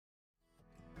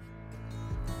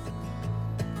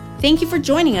Thank you for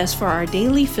joining us for our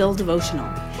Daily Fill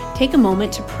devotional. Take a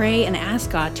moment to pray and ask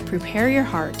God to prepare your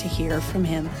heart to hear from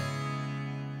Him.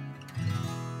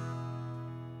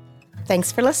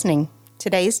 Thanks for listening.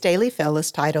 Today's Daily Fill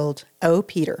is titled, Oh,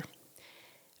 Peter.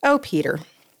 Oh, Peter.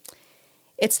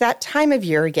 It's that time of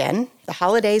year again, the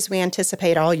holidays we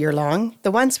anticipate all year long, the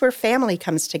ones where family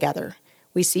comes together.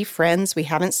 We see friends we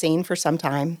haven't seen for some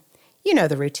time. You know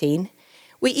the routine.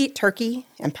 We eat turkey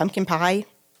and pumpkin pie,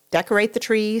 decorate the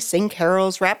tree, sing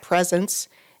carols, wrap presents.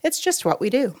 It's just what we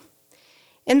do.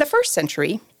 In the first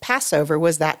century, Passover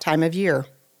was that time of year.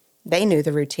 They knew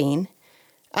the routine.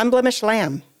 Unblemished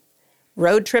lamb,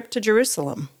 road trip to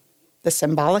Jerusalem, the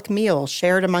symbolic meal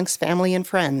shared amongst family and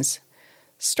friends,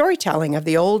 storytelling of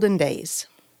the olden days.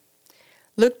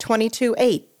 Luke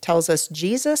 22:8 tells us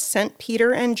Jesus sent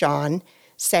Peter and John,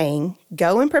 saying,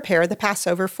 Go and prepare the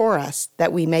Passover for us,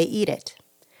 that we may eat it.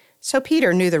 So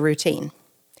Peter knew the routine,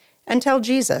 until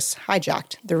Jesus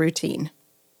hijacked the routine.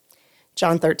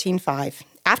 John 13:5.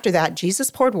 After that,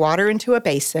 Jesus poured water into a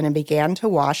basin and began to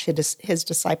wash his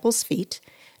disciples' feet,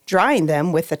 drying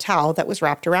them with the towel that was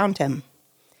wrapped around him.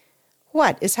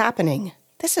 What is happening?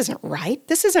 This isn't right.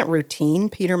 This isn't routine,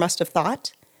 Peter must have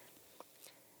thought.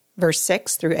 Verse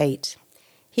 6-8.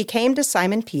 He came to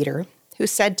Simon Peter, who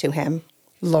said to him,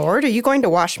 Lord, are you going to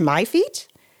wash my feet?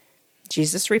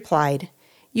 Jesus replied,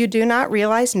 You do not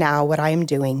realize now what I am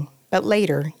doing, but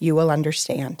later you will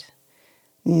understand.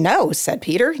 No, said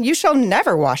Peter, you shall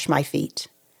never wash my feet.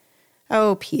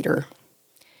 Oh, Peter.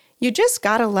 You just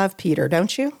gotta love Peter,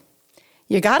 don't you?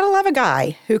 You gotta love a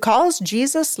guy who calls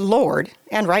Jesus Lord,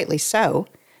 and rightly so,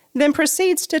 then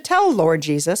proceeds to tell Lord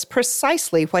Jesus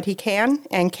precisely what he can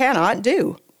and cannot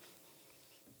do.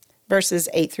 Verses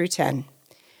 8-10.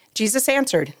 Jesus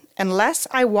answered, Unless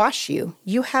I wash you,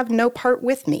 you have no part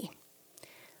with me.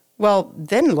 Well,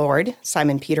 then, Lord,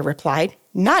 Simon Peter replied,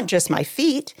 Not just my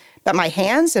feet, but my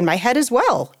hands and my head as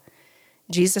well.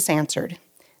 Jesus answered,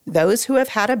 Those who have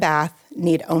had a bath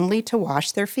need only to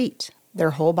wash their feet.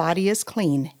 Their whole body is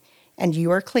clean, and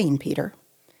you are clean, Peter.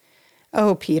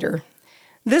 Oh, Peter.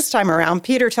 This time around,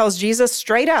 Peter tells Jesus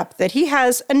straight up that he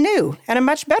has a new and a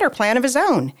much better plan of his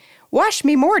own. Wash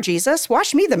me more, Jesus.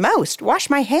 Wash me the most. Wash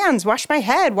my hands. Wash my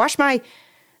head. Wash my...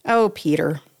 Oh,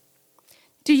 Peter.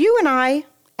 Do you and I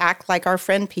act like our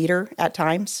friend Peter at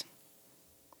times?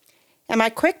 Am I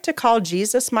quick to call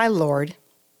Jesus my Lord,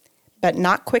 but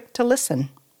not quick to listen?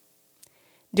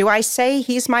 Do I say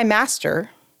he's my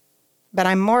master, but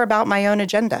I'm more about my own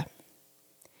agenda?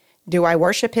 Do I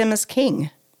worship him as king,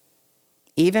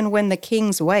 even when the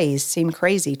king's ways seem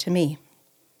crazy to me?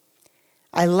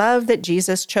 I love that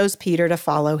Jesus chose Peter to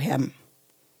follow him.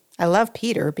 I love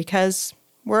Peter because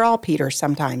we're all Peter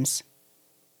sometimes.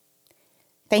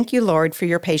 Thank you, Lord, for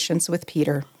your patience with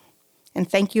Peter. And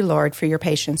thank you, Lord, for your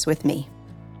patience with me.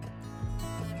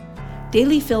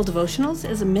 Daily Fill Devotionals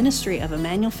is a ministry of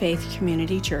Emmanuel Faith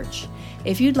Community Church.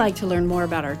 If you'd like to learn more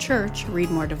about our church, read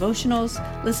more devotionals,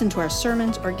 listen to our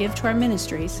sermons, or give to our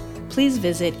ministries, please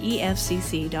visit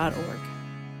efcc.org.